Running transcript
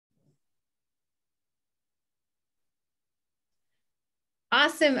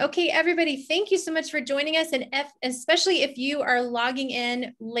Awesome. Okay, everybody, thank you so much for joining us. And especially if you are logging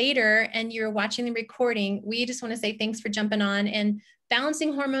in later and you're watching the recording, we just want to say thanks for jumping on and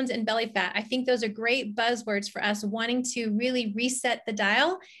balancing hormones and belly fat. I think those are great buzzwords for us wanting to really reset the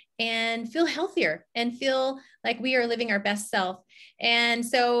dial and feel healthier and feel like we are living our best self. And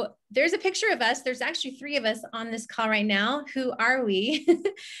so there's a picture of us. There's actually 3 of us on this call right now. Who are we?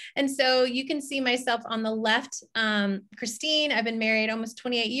 And so you can see myself on the left, Christine. I've been married almost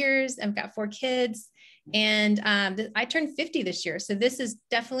 28 years. I've got 4 kids, and I turned 50 this year. So this is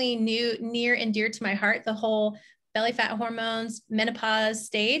definitely near and dear to my heart, the whole belly fat hormones, menopause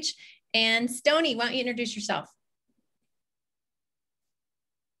stage. And Stony, why don't you introduce yourself?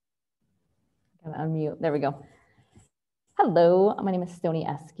 I'm gonna unmute. There we go. Hello, my name is Stony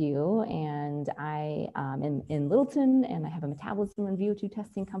Eskew, and I am in Littleton, and I have a metabolism and VO2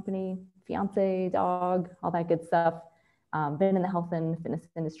 testing company, fiance, dog, all that good stuff. Been in the health and fitness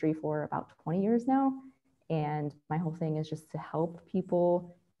industry for about 20 years now, and my whole thing is just to help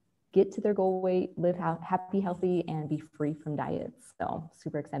people get to their goal weight, live happy, healthy, and be free from diets. So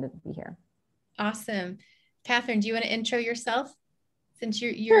super excited to be here. Awesome. Catherine, do you want to intro yourself? Since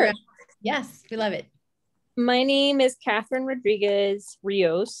you're Sure. Yes, we love it. My name is Catherine Rodriguez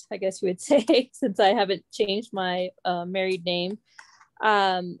Rios, I guess you would say, since I haven't changed my married name.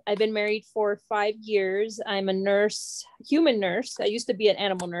 I've been married for 5 years. I'm a nurse, human nurse. I used to be an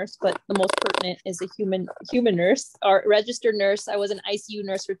animal nurse, but the most pertinent is a human nurse or registered nurse. I was an ICU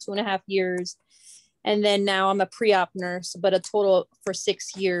nurse for 2.5 years. And then now I'm a pre-op nurse, but a total for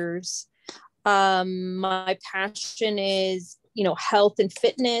 6 years. My passion is, health and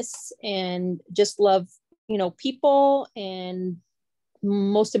fitness, and just love, people, and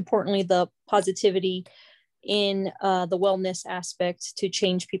most importantly, the positivity in the wellness aspect to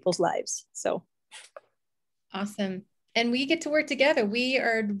change people's lives. So awesome. And we get to work together. We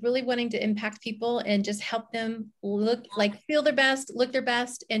are really wanting to impact people and just help them feel their best, look their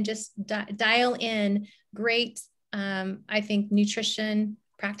best, and just dial in great, I think, nutrition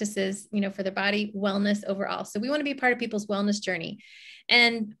practices, for their body, wellness overall. So we want to be part of people's wellness journey.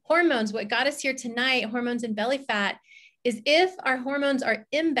 And hormones, what got us here tonight, hormones and belly fat, is if our hormones are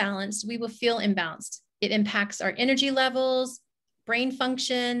imbalanced, we will feel imbalanced. It impacts our energy levels, brain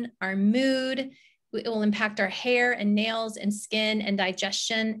function, our mood. It will impact our hair and nails and skin and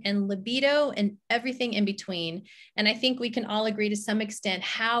digestion and libido and everything in between. And I think we can all agree to some extent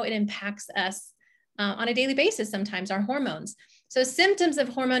how it impacts us on a daily basis, sometimes our hormones. So symptoms of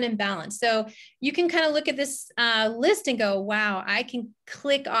hormone imbalance. So you can kind of look at this list and go, wow, I can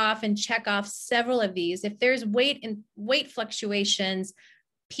click off and check off several of these. If there's weight fluctuations,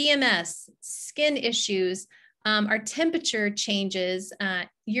 PMS, skin issues, our temperature changes,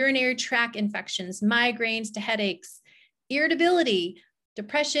 urinary tract infections, migraines to headaches, irritability,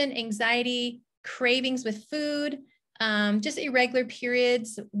 depression, anxiety, cravings with food, just irregular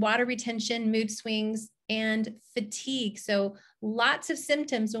periods, water retention, mood swings, and fatigue. So lots of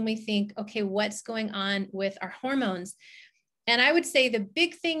symptoms when we think, okay, what's going on with our hormones? And I would say the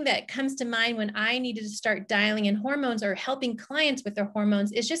big thing that comes to mind when I needed to start dialing in hormones or helping clients with their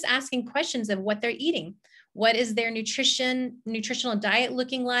hormones is just asking questions of what they're eating. What is their nutritional diet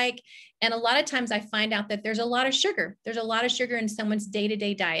looking like? And a lot of times I find out that there's a lot of sugar. There's a lot of sugar in someone's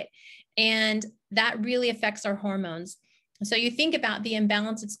day-to-day diet. And that really affects our hormones. So you think about the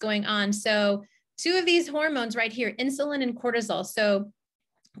imbalance that's going on. So 2 of these hormones right here, insulin and cortisol. So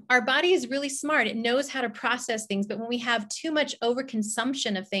our body is really smart. It knows how to process things, but when we have too much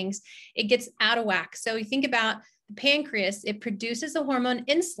overconsumption of things, it gets out of whack. So you think about the pancreas, it produces the hormone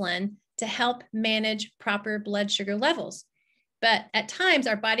insulin to help manage proper blood sugar levels. But at times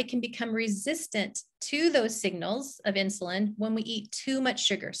our body can become resistant to those signals of insulin when we eat too much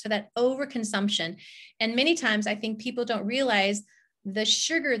sugar. So that overconsumption. And many times I think people don't realize the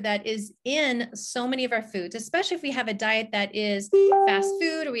sugar that is in so many of our foods, especially if we have a diet that is fast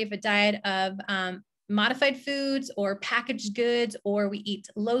food, or we have a diet of modified foods or packaged goods, or we eat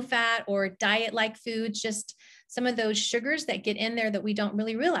low fat or diet-like foods, just some of those sugars that get in there that we don't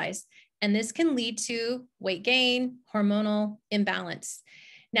really realize. And this can lead to weight gain, hormonal imbalance.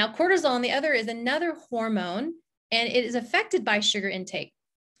 Now, cortisol on the other is another hormone, and it is affected by sugar intake.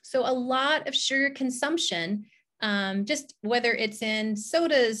 So a lot of sugar consumption, just whether it's in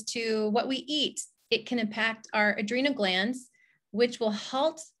sodas to what we eat, it can impact our adrenal glands, which will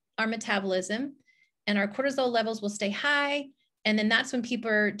halt our metabolism, and our cortisol levels will stay high. And then that's when people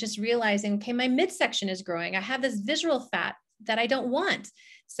are just realizing, okay, my midsection is growing. I have this visceral fat that I don't want.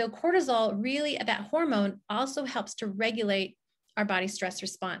 So cortisol, really, that hormone also helps to regulate our body stress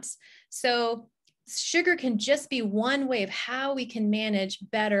response. So sugar can just be one way of how we can manage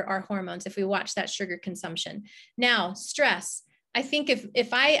better our hormones if we watch that sugar consumption. Now, stress. I think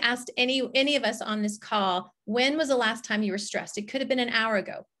if I asked any of us on this call, when was the last time you were stressed? It could have been an hour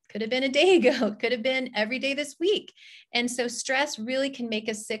ago, could have been a day ago, could have been every day this week. And so stress really can make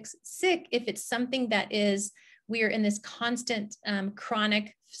us sick if it's something that is, we are in this constant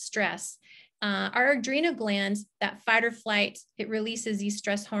chronic stress. Our adrenal glands, that fight or flight, it releases these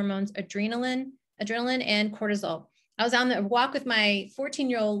stress hormones, adrenaline and cortisol. I was on the walk with my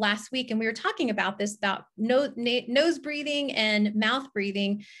 14-year-old last week, and we were talking about this, about nose breathing and mouth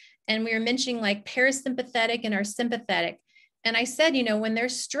breathing. And we were mentioning like parasympathetic and our sympathetic. And I said, you know, when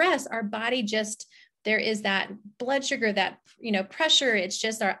there's stress, our body just, there is that blood sugar, that, you know, pressure. It's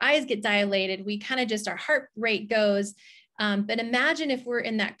just our eyes get dilated. We kind of just, our heart rate goes. But imagine if we're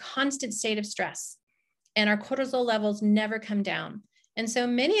in that constant state of stress and our cortisol levels never come down. And so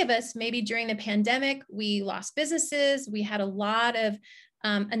many of us, maybe during the pandemic, we lost businesses. We had a lot of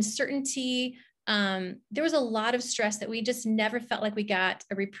uncertainty. There was a lot of stress that we just never felt like we got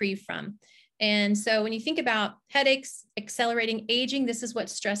a reprieve from. And so when you think about headaches, accelerating aging, this is what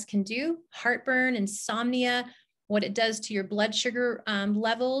stress can do. Heartburn, insomnia, what it does to your blood sugar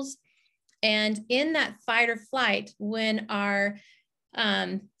levels. And in that fight or flight, when our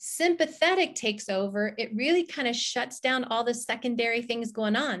sympathetic takes over, it really kind of shuts down all the secondary things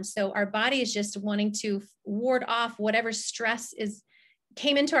going on. So our body is just wanting to ward off whatever stress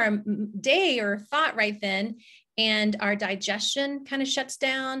came into our day or thought right then. And our digestion kind of shuts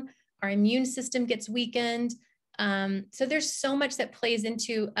down. Our immune system gets weakened. So there's so much that plays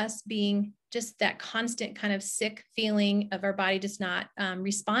into us being just that constant kind of sick feeling of our body just not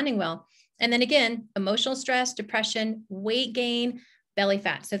responding well. And then again, emotional stress, depression, weight gain, belly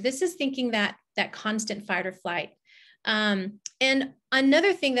fat. So this is thinking that constant fight or flight. And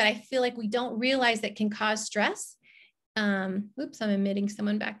another thing that I feel like we don't realize that can cause stress, oops, I'm admitting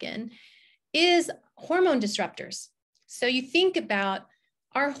someone back in, is hormone disruptors. So you think about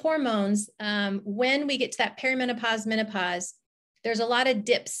our hormones, when we get to that perimenopause, menopause, there's a lot of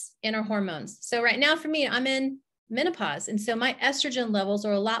dips in our hormones. So right now for me, I'm in menopause. And so my estrogen levels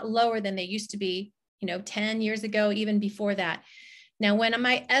are a lot lower than they used to be, 10 years ago, even before that. Now, when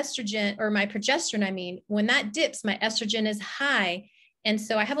my estrogen or my progesterone, when that dips, my estrogen is high. And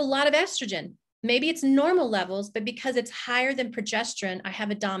so I have a lot of estrogen. Maybe it's normal levels, but because it's higher than progesterone, I have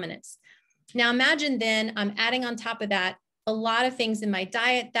a dominance. Now, imagine then I'm adding on top of that a lot of things in my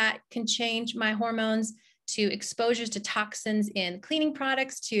diet that can change my hormones, to exposures to toxins in cleaning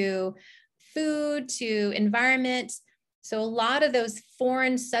products, to food, to environment. So a lot of those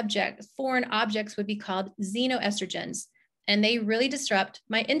foreign objects would be called xenoestrogens, and they really disrupt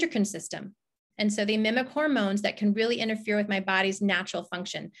my endocrine system. And so they mimic hormones that can really interfere with my body's natural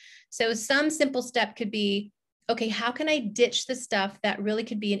function. So some simple step could be, okay, how can I ditch the stuff that really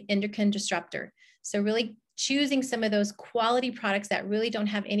could be an endocrine disruptor? So really choosing some of those quality products that really don't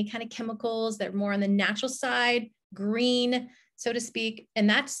have any kind of chemicals, that are more on the natural side, green, so to speak. And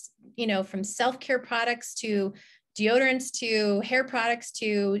that's, from self-care products to deodorants to hair products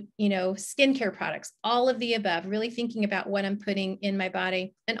to, skincare products, all of the above, really thinking about what I'm putting in my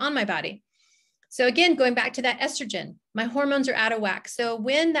body and on my body. So again, going back to that estrogen, my hormones are out of whack. So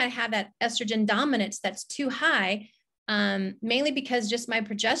when I have that estrogen dominance that's too high, mainly because just my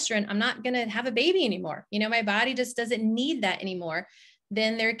progesterone, I'm not going to have a baby anymore. My body just doesn't need that anymore.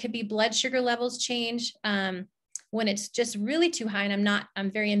 Then there could be blood sugar levels change. When it's just really too high and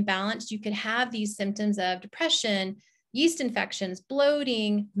I'm very imbalanced, you could have these symptoms of depression, yeast infections,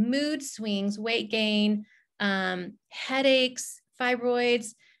 bloating, mood swings, weight gain, headaches, fibroids.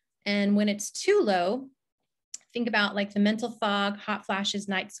 And when it's too low, think about like the mental fog, hot flashes,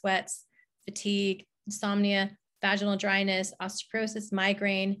 night sweats, fatigue, insomnia, vaginal dryness, osteoporosis,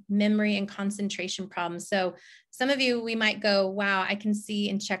 migraine, memory, and concentration problems. So some of you, we might go, wow, I can see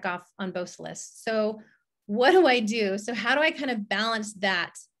and check off on both lists. So what do I do? So how do I kind of balance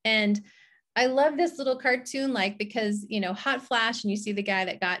that? And I love this little cartoon, because, hot flash, and you see the guy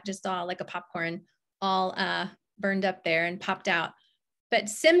that got just all like a popcorn, all burned up there and popped out. But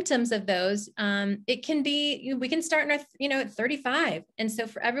symptoms of those, it can be, we can start in our, at 35. And so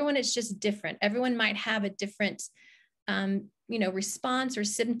for everyone, it's just different. Everyone might have a different, response or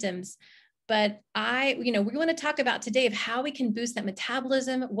symptoms. But we want to talk about today of how we can boost that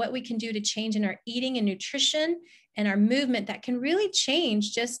metabolism, what we can do to change in our eating and nutrition and our movement that can really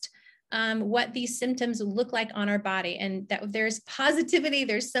change just what these symptoms look like on our body. And that there's positivity,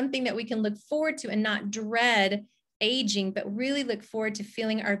 there's something that we can look forward to and not dread aging, but really look forward to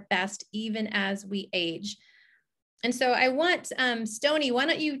feeling our best even as we age. And so I want, Stony, why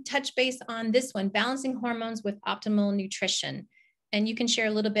don't you touch base on this one, balancing hormones with optimal nutrition? And you can share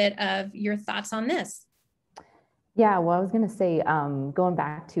a little bit of your thoughts on this. Yeah, well, I was going to say, going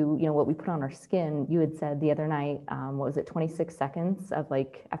back to, what we put on our skin, you had said the other night, what was it, 26 seconds of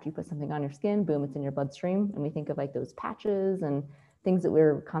like, after you put something on your skin, boom, it's in your bloodstream. And we think of like those patches and things that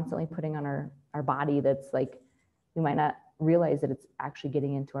we're constantly putting on our body that's like, we might not realize that it's actually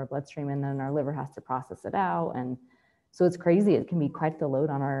getting into our bloodstream, and then our liver has to process it out. And so it's crazy. It can be quite the load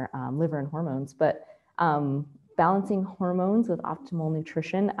on our liver and hormones. But balancing hormones with optimal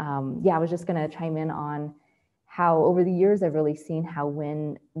nutrition, yeah, I was just going to chime in on how over the years I've really seen how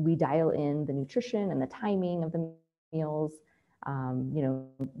when we dial in the nutrition and the timing of the meals,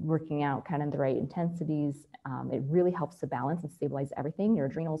 working out kind of the right intensities, it really helps to balance and stabilize everything, your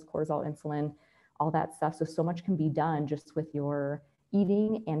adrenals, cortisol, insulin, all that stuff. So much can be done just with your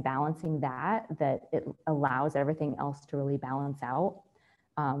eating and balancing that it allows everything else to really balance out.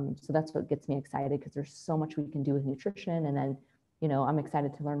 So that's what gets me excited, because there's so much we can do with nutrition. And then, I'm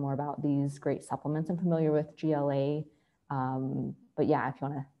excited to learn more about these great supplements. I'm familiar with GLA, but yeah, if you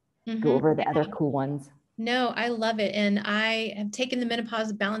want to go over the other cool ones. No, I love it. And I have taken the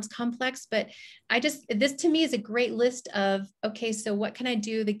Menopause Balance Complex, but this to me is a great list of, okay, so what can I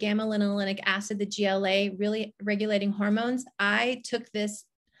do? The gamma-linolenic acid, the GLA, really regulating hormones. I took this,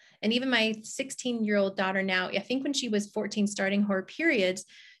 and even my 16-year-old daughter now, I think when she was 14, starting her periods,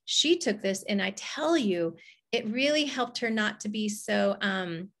 she took this, and I tell you, it really helped her not to be so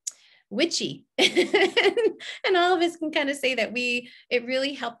witchy. And all of us can kind of say that it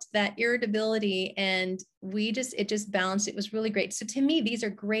really helped that irritability, and it just balanced. It was really great. So to me, these are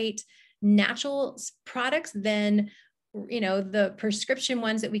great natural products than, the prescription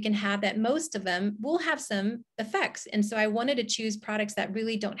ones that we can have, that most of them will have some effects. And so I wanted to choose products that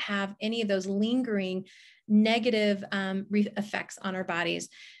really don't have any of those lingering negative effects on our bodies.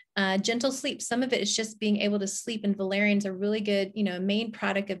 Gentle sleep. Some of it is just being able to sleep, and valerian's a really good, main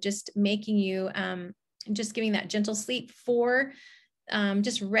product of just making you, just giving that gentle sleep for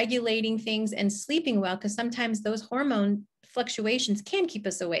just regulating things and sleeping well, because sometimes those hormone fluctuations can keep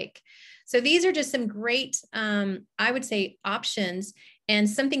us awake. So these are just some great, I would say, options, and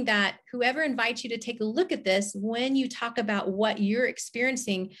something that whoever invites you to take a look at this, when you talk about what you're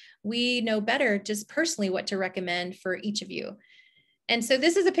experiencing, we know better just personally what to recommend for each of you. And so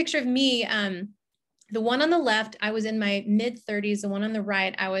this is a picture of me. The one on the left, I was in my mid 30s. The one on the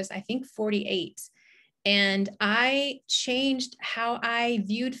right, I was, I think, 48. And I changed how I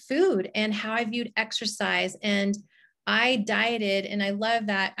viewed food and how I viewed exercise. And I dieted. And I love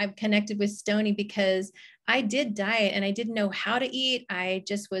that I've connected with Stony, because I did diet and I didn't know how to eat. I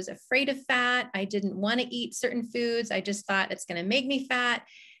just was afraid of fat. I didn't want to eat certain foods. I just thought it's going to make me fat.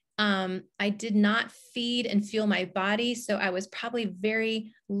 I did not feed and fuel my body. So I was probably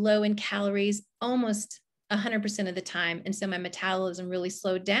very low in calories, almost 100% of the time. And so my metabolism really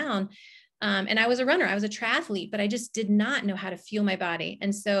slowed down. And I was a runner, I was a triathlete, but I just did not know how to fuel my body.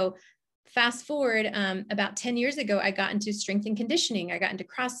 And so fast forward, about 10 years ago, I got into strength and conditioning. I got into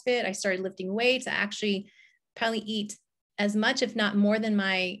CrossFit. I started lifting weights. I actually probably eat as much, if not more, than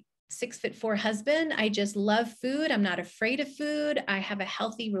my 6'4" husband. I just love food. I'm not afraid of food. I have a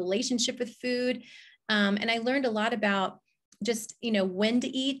healthy relationship with food. And I learned a lot about just, when to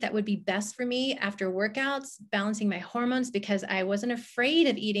eat that would be best for me after workouts, balancing my hormones, because I wasn't afraid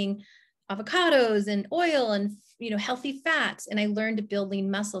of eating avocados and oil and, healthy fats. And I learned to build lean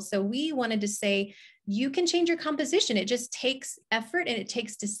muscle. So we wanted to say, you can change your composition. It just takes effort, and it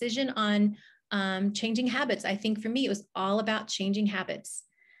takes decision on changing habits. I think for me, it was all about changing habits.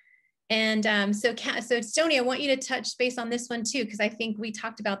 And so Stony, I want you to touch base on this one too, because I think we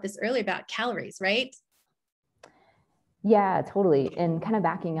talked about this earlier about calories, right? Yeah, totally. And kind of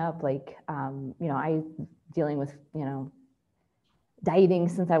backing up, like, I dealing with, dieting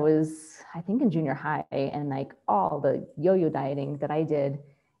since I was, I think, in junior high, and like all the yo-yo dieting that I did,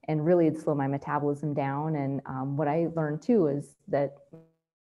 and really it slowed my metabolism down. And what I learned too is that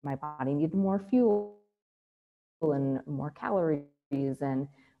my body needed more fuel and more calories. And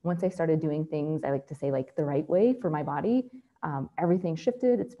once I started doing things, I like to say, like, the right way for my body, everything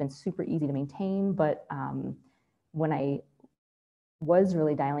shifted. It's been super easy to maintain. But when I was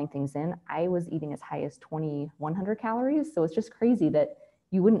really dialing things in, I was eating as high as 2,100 calories. So it's just crazy that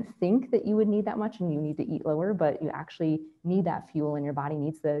you wouldn't think that you would need that much and you need to eat lower, but you actually need that fuel, and your body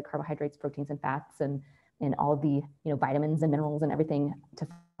needs the carbohydrates, proteins, and fats, and all of the, vitamins and minerals and everything to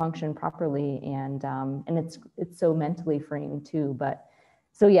function properly. And it's so mentally freeing too. But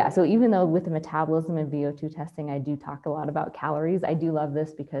So yeah, so even though with the metabolism and VO2 testing, I do talk a lot about calories, I do love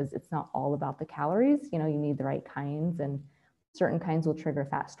this because it's not all about the calories. You know, you need the right kinds, and certain kinds will trigger a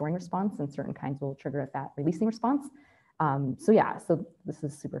fat storing response and certain kinds will trigger a fat releasing response. So yeah, so this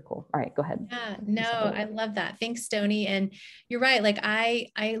is super cool. All right, go ahead. Yeah, no, I love that. Thanks, Stony. And you're right. Like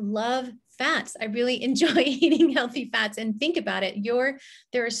I love fats. I really enjoy eating healthy fats. And think about it.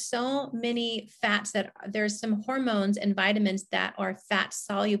 There are so many fats that there's some hormones and vitamins that are fat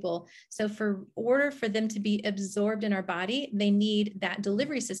soluble. So for order for them to be absorbed in our body, they need that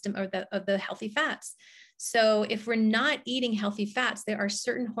delivery system of the healthy fats. So if we're not eating healthy fats, there are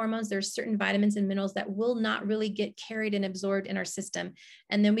certain hormones, there are certain vitamins and minerals that will not really get carried and absorbed in our system.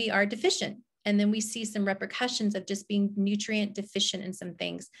 And then we are deficient. And then we see some repercussions of just being nutrient deficient in some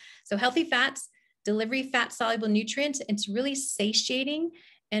things. So healthy fats, delivery fat soluble nutrients, it's really satiating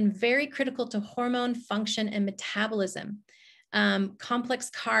and very critical to hormone function and metabolism.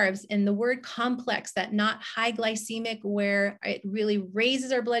 Complex carbs, and the word complex, that not high glycemic where it really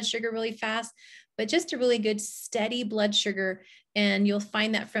raises our blood sugar really fast, but just a really good steady blood sugar. And you'll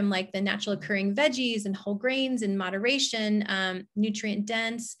find that from like the natural occurring veggies and whole grains in moderation, nutrient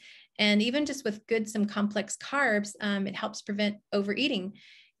dense, and even just with some complex carbs, it helps prevent overeating.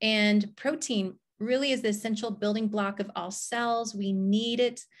 And protein really is the essential building block of all cells. We need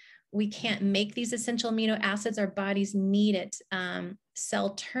it. We can't make these essential amino acids. Our bodies need it. Cell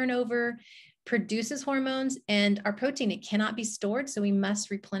turnover produces hormones, and our protein, it cannot be stored. So we must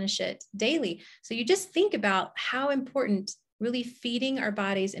replenish it daily. So you just think about how important really feeding our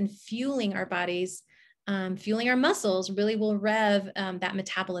bodies and fueling our bodies, fueling our muscles really will rev that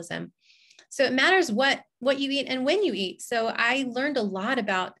metabolism. So it matters what you eat and when you eat. So I learned a lot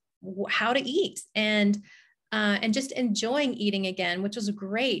about how to eat and just enjoying eating again, which was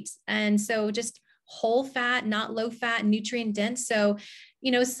great. And so just whole fat, not low fat, nutrient dense. So,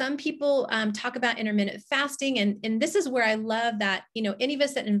 you know, some people talk about intermittent fasting, and this is where I love that, you know, any of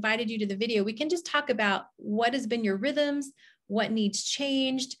us that invited you to the video, we can just talk about what has been your rhythms, what needs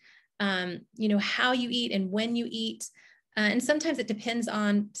changed, you know, how you eat and when you eat. And sometimes it depends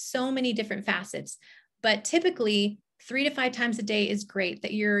on so many different facets, but typically 3 to 5 times a day is great,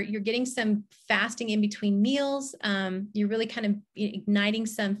 that you're getting some fasting in between meals. You're really kind of igniting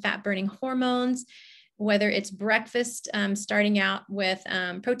some fat burning hormones, whether it's breakfast, starting out with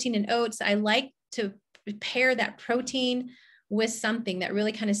protein and oats. I like to pair that protein with something that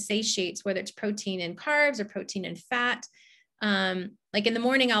really kind of satiates, whether it's protein and carbs or protein and fat. Like in the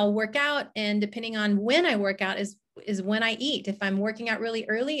morning, I'll work out, and depending on when I work out is when I eat. If I'm working out really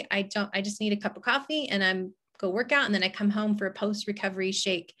early, I just need a cup of coffee and I'm go work out, and then I come home for a post-recovery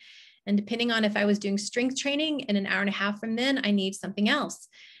shake. And depending on if I was doing strength training in an hour and a half from then, I need something else.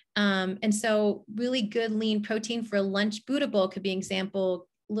 And so really good lean protein for a lunch Buddha bowl could be an example,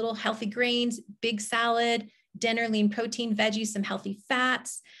 little healthy grains, big salad, dinner, lean protein, veggies, some healthy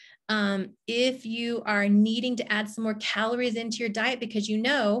fats. If you are needing to add some more calories into your diet because you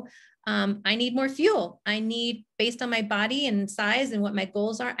know, I need more fuel. I need, based on my body and size and what my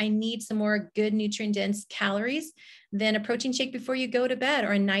goals are, I need some more good nutrient dense calories. Then a protein shake before you go to bed,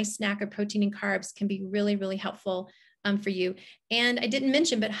 or a nice snack of protein and carbs, can be really, really helpful for you. And I didn't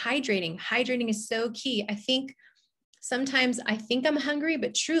mention, but hydrating is so key. I think sometimes I think I'm hungry,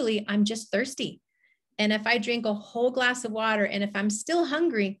 but truly I'm just thirsty. And if I drink a whole glass of water, and if I'm still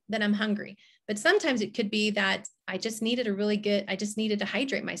hungry, then I'm hungry. But sometimes it could be that I just needed to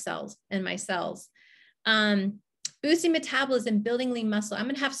hydrate myself and my cells. Boosting metabolism, building lean muscle. I'm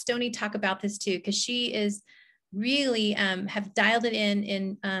going to have Stony talk about this too, because she is really have dialed it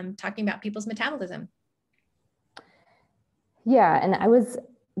in talking about people's metabolism. Yeah, and I was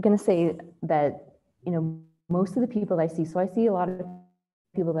going to say that, you know, most of the people I see, so I see a lot of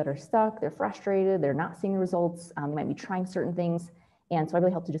people that are stuck, they're frustrated, they're not seeing the results, they might be trying certain things. And so I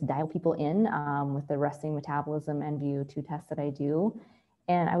really help to just dial people in with the resting metabolism and VO2 tests that I do.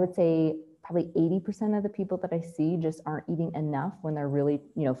 And I would say probably 80% of the people that I see just aren't eating enough when they're really,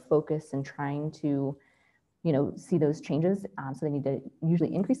 you know, focused and trying to, you know, see those changes. So they need to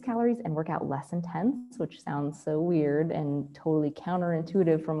usually increase calories and work out less intense, which sounds so weird and totally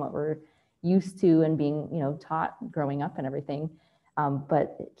counterintuitive from what we're used to and being, you know, taught growing up and everything.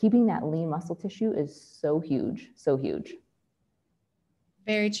 But keeping that lean muscle tissue is so huge, so huge.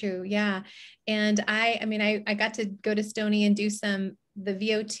 Very true. Yeah. And I got to go to Stony and do the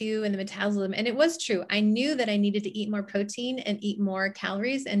VO2 and the metabolism. And it was true. I knew that I needed to eat more protein and eat more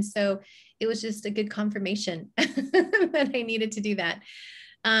calories. And so it was just a good confirmation that I needed to do that.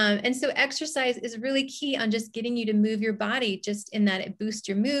 And so exercise is really key on just getting you to move your body, just in that it boosts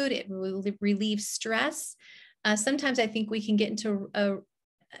your mood. It relieves stress. Sometimes I think we can get into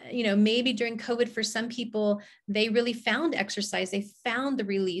you know, maybe during COVID for some people, they really found exercise. They found the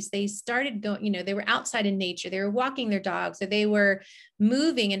release. They started going, you know, they were outside in nature. They were walking their dogs, or they were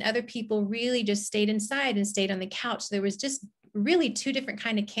moving, and other people really just stayed inside and stayed on the couch. So there was just really two different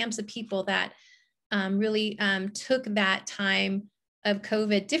kind of camps of people that really took that time of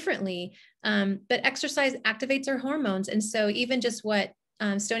COVID differently. But exercise activates our hormones. And so even just what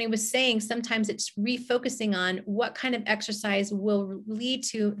Stony was saying, sometimes it's refocusing on what kind of exercise will lead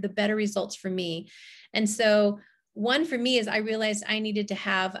to the better results for me. And so one for me is I realized I needed to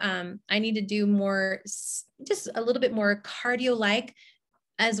have, I need to do more, just a little bit more cardio-like,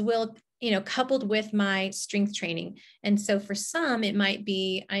 as well, you know, coupled with my strength training. And so for some, it might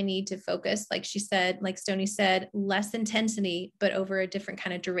be, I need to focus, like she said, like Stony said, less intensity, but over a different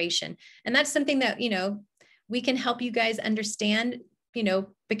kind of duration. And that's something that, you know, we can help you guys understand, you know,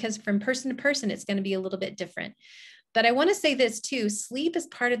 because from person to person, it's going to be a little bit different. But I want to say this too, sleep is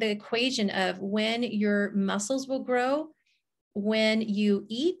part of the equation of when your muscles will grow, when you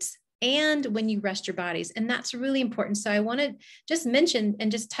eat, and when you rest your bodies. And that's really important. So I want to just mention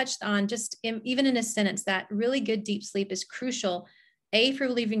and just touched on, just even in a sentence, that really good deep sleep is crucial, A, for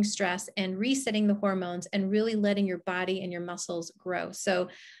relieving stress and resetting the hormones and really letting your body and your muscles grow. So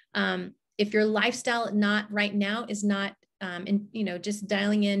if your lifestyle not right now is not, and, you know, just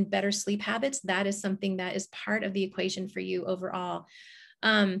dialing in better sleep habits, that is something that is part of the equation for you overall.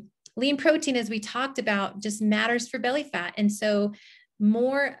 Lean protein, as we talked about, just matters for belly fat. And so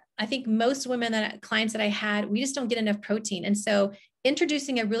I think most women clients that I had, we just don't get enough protein. And so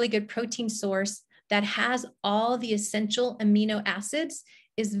introducing a really good protein source that has all the essential amino acids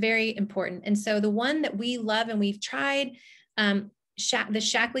is very important. And so the one that we love and we've tried, the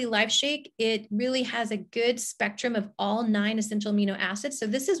Shaklee Life Shake, it really has a good spectrum of all 9 essential amino acids. So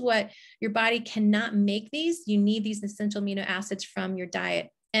this is what your body cannot make these. You need these essential amino acids from your diet.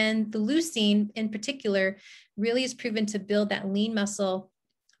 And the leucine in particular really is proven to build that lean muscle,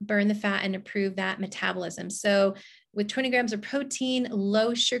 burn the fat, and improve that metabolism. So with 20 grams of protein,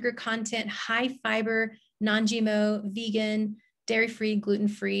 low sugar content, high fiber, non-GMO, vegan, dairy-free,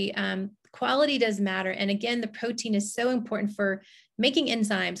 gluten-free, quality does matter. And again, the protein is so important for making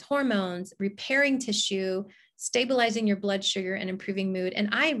enzymes, hormones, repairing tissue, stabilizing your blood sugar, and improving mood. And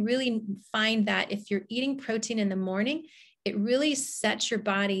I really find that if you're eating protein in the morning, it really sets your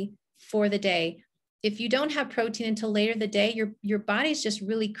body for the day. If you don't have protein until later in the day, your body's just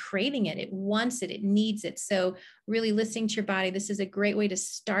really craving it. It wants it, it needs it. So really listening to your body, this is a great way to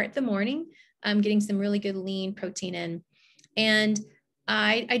start the morning, getting some really good lean protein in. And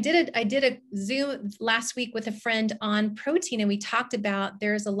I did a Zoom last week with a friend on protein, and we talked about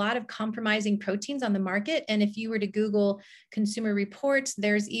there's a lot of compromising proteins on the market. And if you were to Google Consumer Reports,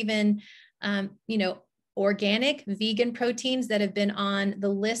 there's even, you know, organic vegan proteins that have been on the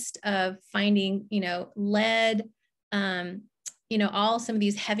list of finding, you know, lead, you know, all some of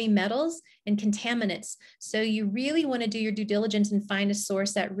these heavy metals and contaminants. So you really want to do your due diligence and find a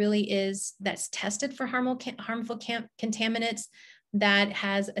source that really that's tested for harmful contaminants, that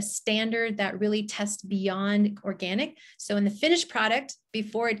has a standard that really tests beyond organic. So in the finished product,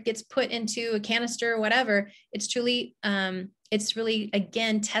 before it gets put into a canister or whatever, it's really,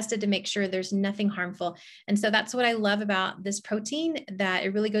 again, tested to make sure there's nothing harmful. And so that's what I love about this protein, that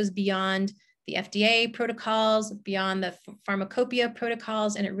it really goes beyond the FDA protocols, beyond the pharmacopoeia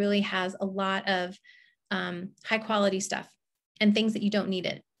protocols, and it really has a lot of high quality stuff and things that you don't need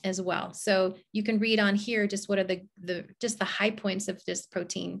it as well. So you can read on here just what are the high points of this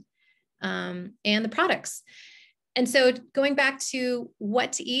protein and the products. And so going back to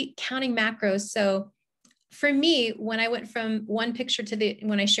what to eat, counting macros. So for me, when I went from one picture to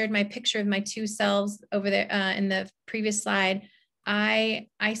when I shared my picture of my 2 selves over there in the previous slide, I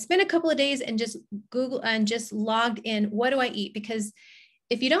spent a couple of days and just Google and just logged in, what do I eat? Because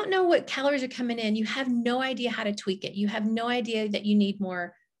if you don't know what calories are coming in, you have no idea how to tweak it. You have no idea that you need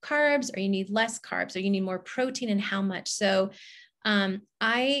more carbs or you need less carbs or you need more protein and how much. So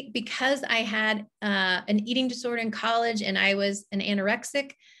because I had an eating disorder in college and I was an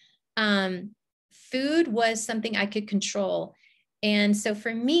anorexic, food was something I could control. And so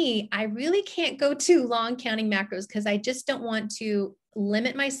for me, I really can't go too long counting macros because I just don't want to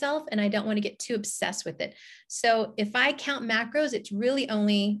limit myself and I don't want to get too obsessed with it. So if I count macros, it's really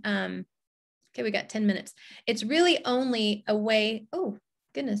only, okay, we got 10 minutes. It's really only a way, oh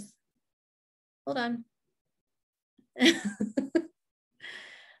goodness, hold on.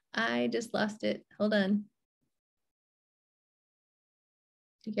 I just lost it. Hold on.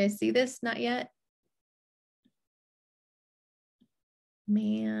 Do you guys see this? Not yet.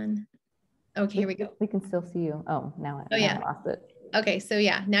 Man. Okay, here we go. We can still see you. Oh, now I lost it. Okay, so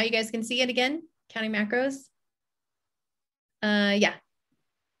yeah, now you guys can see it again, counting macros. Yeah.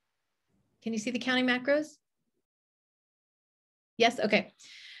 Can you see the counting macros? Yes, okay.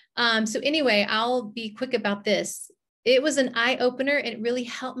 So anyway, I'll be quick about this. It was an eye opener. It really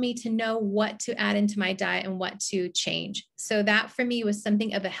helped me to know what to add into my diet and what to change. So that for me was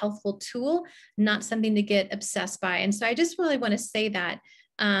something of a helpful tool, not something to get obsessed by. And so I just really want to say that,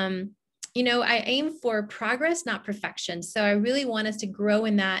 you know, I aim for progress, not perfection. So I really want us to grow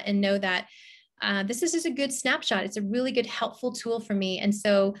in that and know that this is just a good snapshot. It's a really good, helpful tool for me. And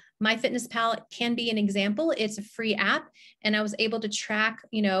so MyFitnessPal can be an example. It's a free app, and I was able to track,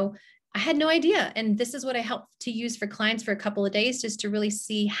 you know, I had no idea. And this is what I help to use for clients for a couple of days, just to really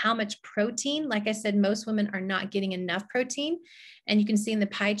see how much protein. Like I said, most women are not getting enough protein. And you can see in the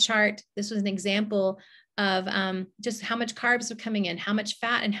pie chart, this was an example of just how much carbs are coming in, how much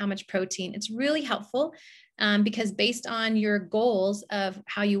fat and how much protein. It's really helpful because based on your goals of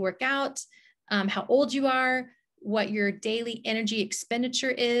how you work out, how old you are, what your daily energy expenditure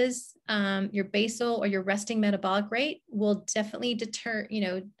is, your basal or your resting metabolic rate will definitely differ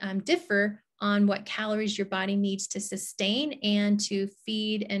on what calories your body needs to sustain and to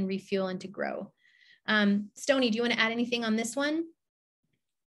feed and refuel and to grow. Stony, do you want to add anything on this one?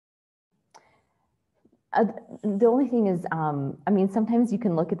 The only thing is, I mean, sometimes you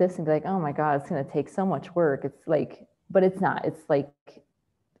can look at this and be like, oh my God, it's going to take so much work. It's like, but it's not. It's like,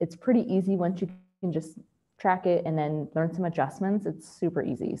 it's pretty easy once you can just track it and then learn some adjustments. It's super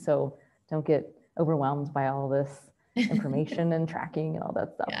easy. So don't get overwhelmed by all this information and tracking and all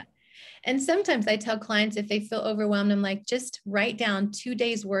that stuff. Yeah. And sometimes I tell clients if they feel overwhelmed, I'm like, just write down 2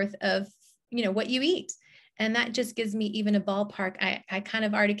 days worth of, you know, what you eat. And that just gives me even a ballpark. I kind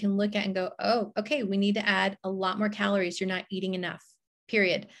of already can look at and go, oh, okay, we need to add a lot more calories. You're not eating enough,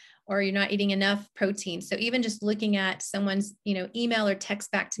 period. Or you're not eating enough protein. So even just looking at someone's, you know, email or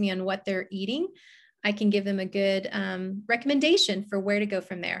text back to me on what they're eating, I can give them a good recommendation for where to go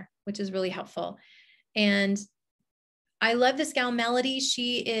from there, which is really helpful. And I love this gal, Melody.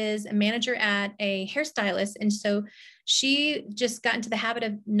 She is a manager at a hairstylist. And so she just got into the habit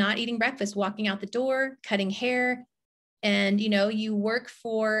of not eating breakfast, walking out the door, cutting hair. And, you know, you work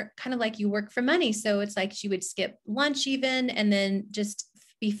for kind of like you work for money. So it's like she would skip lunch even, and then just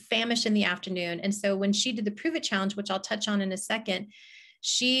be famished in the afternoon. And so when she did the Prove It Challenge, which I'll touch on in a second,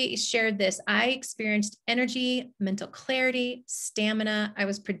 she shared this. I experienced energy, mental clarity, stamina. I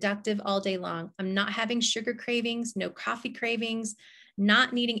was productive all day long. I'm not having sugar cravings, no coffee cravings,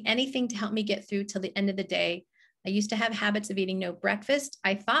 not needing anything to help me get through till the end of the day. I used to have habits of eating no breakfast.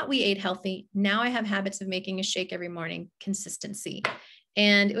 I thought we ate healthy. Now I have habits of making a shake every morning, consistency.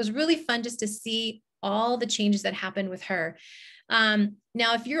 And it was really fun just to see all the changes that happened with her.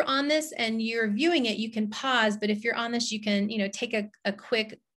 Now, if you're on this and you're viewing it, you can pause, but if you're on this, you can, you know, take a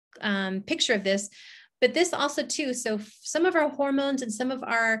quick picture of this. But this also too, so some of our hormones and some of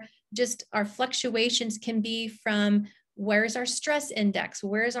our fluctuations can be from where's our stress index,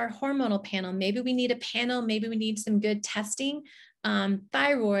 where's our hormonal panel. Maybe we need a panel, maybe we need some good testing,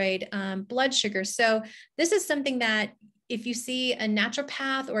 thyroid, blood sugar. So this is something that if you see a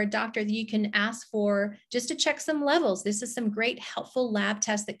naturopath or a doctor that you can ask for just to check some levels. This is some great helpful lab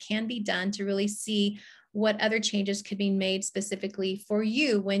tests that can be done to really see what other changes could be made specifically for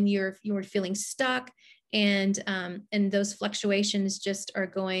you when you're feeling stuck and those fluctuations just are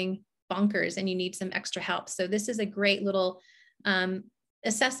going bonkers and you need some extra help. So this is a great little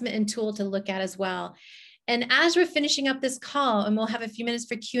assessment and tool to look at as well. And as we're finishing up this call, and we'll have a few minutes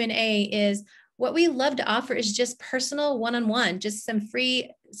for Q&A, is what we love to offer is just personal one-on-one, just some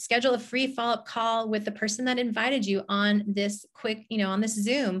schedule a free follow-up call with the person that invited you on this quick, you know, on this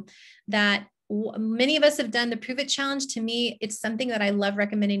Zoom. That many of us have done the Prove It Challenge. To me, it's something that I love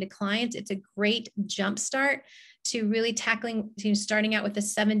recommending to clients. It's a great jumpstart to really tackling, starting out with a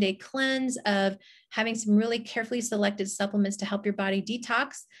 7-day cleanse of having some really carefully selected supplements to help your body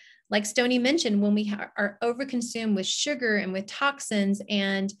detox. Like Stony mentioned, when we are overconsumed with sugar and with toxins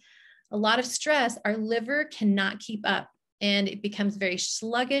and a lot of stress, our liver cannot keep up and it becomes very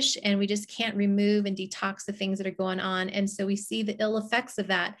sluggish and we just can't remove and detox the things that are going on. And so we see the ill effects of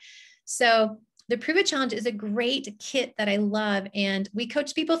that. So the Prove It Challenge is a great kit that I love, and we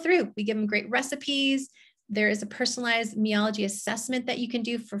coach people through. We give them great recipes. There is a personalized meology assessment that you can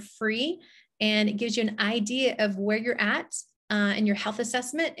do for free, and it gives you an idea of where you're at in your health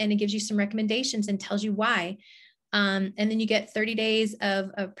assessment, and it gives you some recommendations and tells you why. And then you get 30 days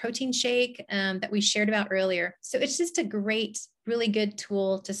of a protein shake that we shared about earlier. So it's just a great, really good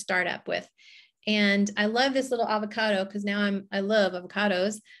tool to start up with. And I love this little avocado because now I love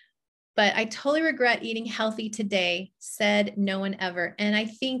avocados. but I totally regret eating healthy today, said no one ever. And I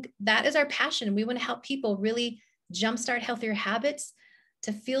think that is our passion. We want to help people really jumpstart healthier habits,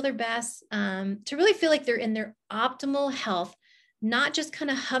 to feel their best, to really feel like they're in their optimal health, not just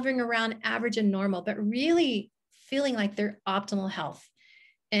kind of hovering around average and normal, but really feeling like they're optimal health.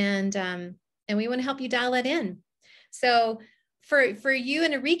 And we want to help you dial that in. So for you,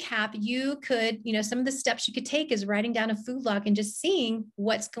 in a recap, you could, some of the steps you could take is writing down a food log and just seeing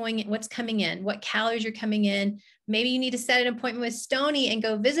what's coming in, what calories are coming in. Maybe you need to set an appointment with Stony and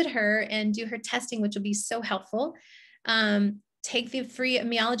go visit her and do her testing, which will be so helpful. Take the free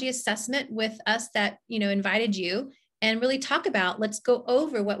Meology assessment with us that, invited you, and really talk about, let's go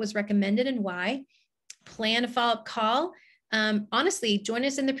over what was recommended and why. Plan a follow-up call. Honestly, join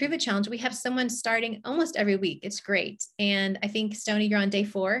us in the Prove It Challenge. We have someone starting almost every week. It's great. And I think, Stony, you're on day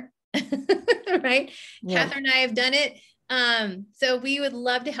 4, right? Yeah. Catherine and I have done it. So we would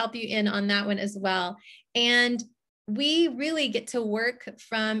love to help you in on that one as well. And we really get to work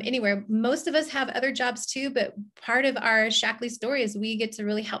from anywhere. Most of us have other jobs too, but part of our Shaklee story is we get to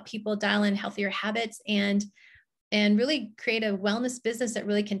really help people dial in healthier habits and really create a wellness business that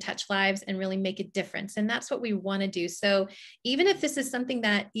really can touch lives and really make a difference. And that's what we want to do. So even if this is something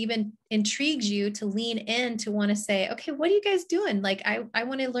that even intrigues you to lean in, to want to say, okay, what are you guys doing? Like, I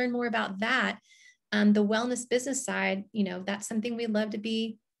want to learn more about that. The wellness business side, that's something we'd love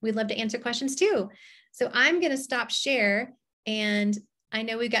to answer questions too. So I'm going to stop share. And I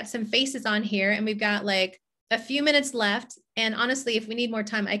know we've got some faces on here and we've got like a few minutes left. And honestly, if we need more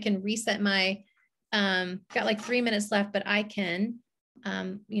time, I can reset my, got like 3 minutes left, but I can,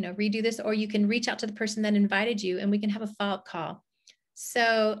 redo this, or you can reach out to the person that invited you and we can have a follow-up call.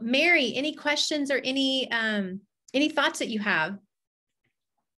 So Mary, any questions or any thoughts that you have?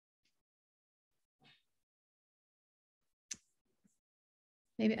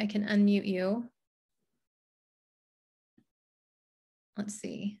 Maybe I can unmute you. Let's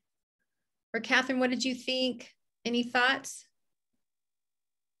see. Or Catherine, what did you think? Any thoughts?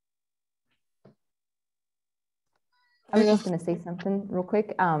 I was just going to say something real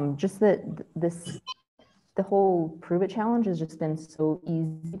quick. Just that the whole Prove It challenge has just been so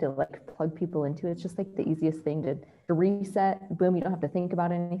easy to like plug people into. It's just like the easiest thing to reset. Boom, you don't have to think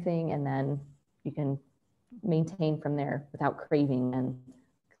about anything, and then you can maintain from there without craving. And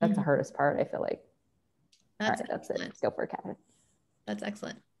that's the hardest part, I feel like. That's it. Go for it, Catherine. That's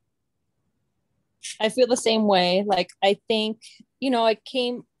excellent. I feel the same way. Like, I think, I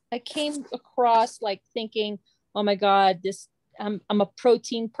came across like thinking, oh my God, I'm a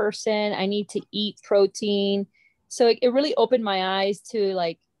protein person. I need to eat protein. So it really opened my eyes to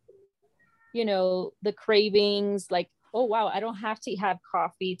like, the cravings, like, oh wow, I don't have to have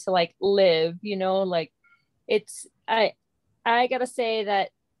coffee to like live, like I gotta say that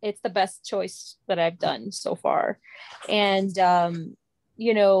it's the best choice that I've done so far. And,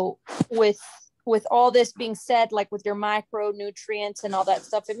 with all this being said, like with your micronutrients and all that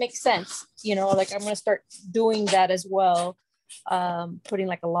stuff, it makes sense, like I'm going to start doing that as well. Putting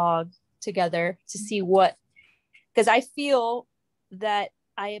like a log together to see because I feel that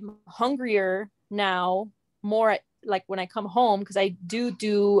I am hungrier now more like when I come home, because I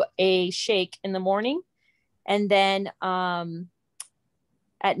do a shake in the morning. And then,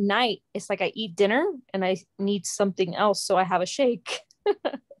 at night, it's like I eat dinner and I need something else. So I have a shake.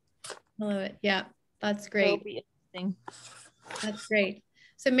 I love it. Yeah, that's great. It'll be interesting. That's great.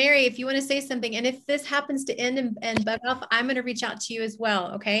 So Mary, if you want to say something, and if this happens to end and bug off, I'm going to reach out to you as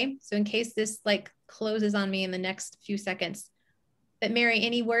well. Okay. So in case this like closes on me in the next few seconds, but Mary,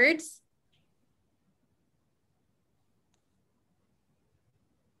 any words?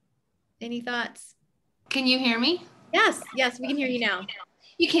 Any thoughts? Can you hear me? Yes. Yes. We can hear you now.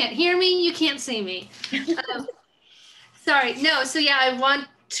 You can't hear me. You can't see me. Sorry. No. So yeah, I want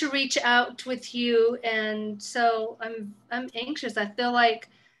to reach out with you, and so I'm anxious. I feel like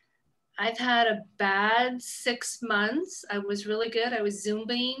I've had a bad 6 months. I was really good. I was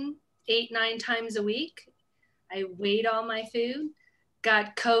Zooming 8-9 times a week. I weighed all my food,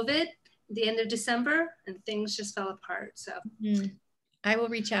 got COVID at the end of December, and things just fell apart. So I will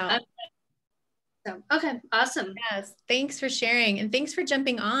reach out. So, okay, awesome. Yes, thanks for sharing, and thanks for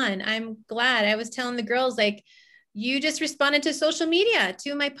jumping on. I'm glad. I was telling the girls, like, you just responded to social media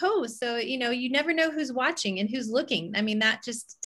to my post. So, you never know who's watching and who's looking. I mean, that just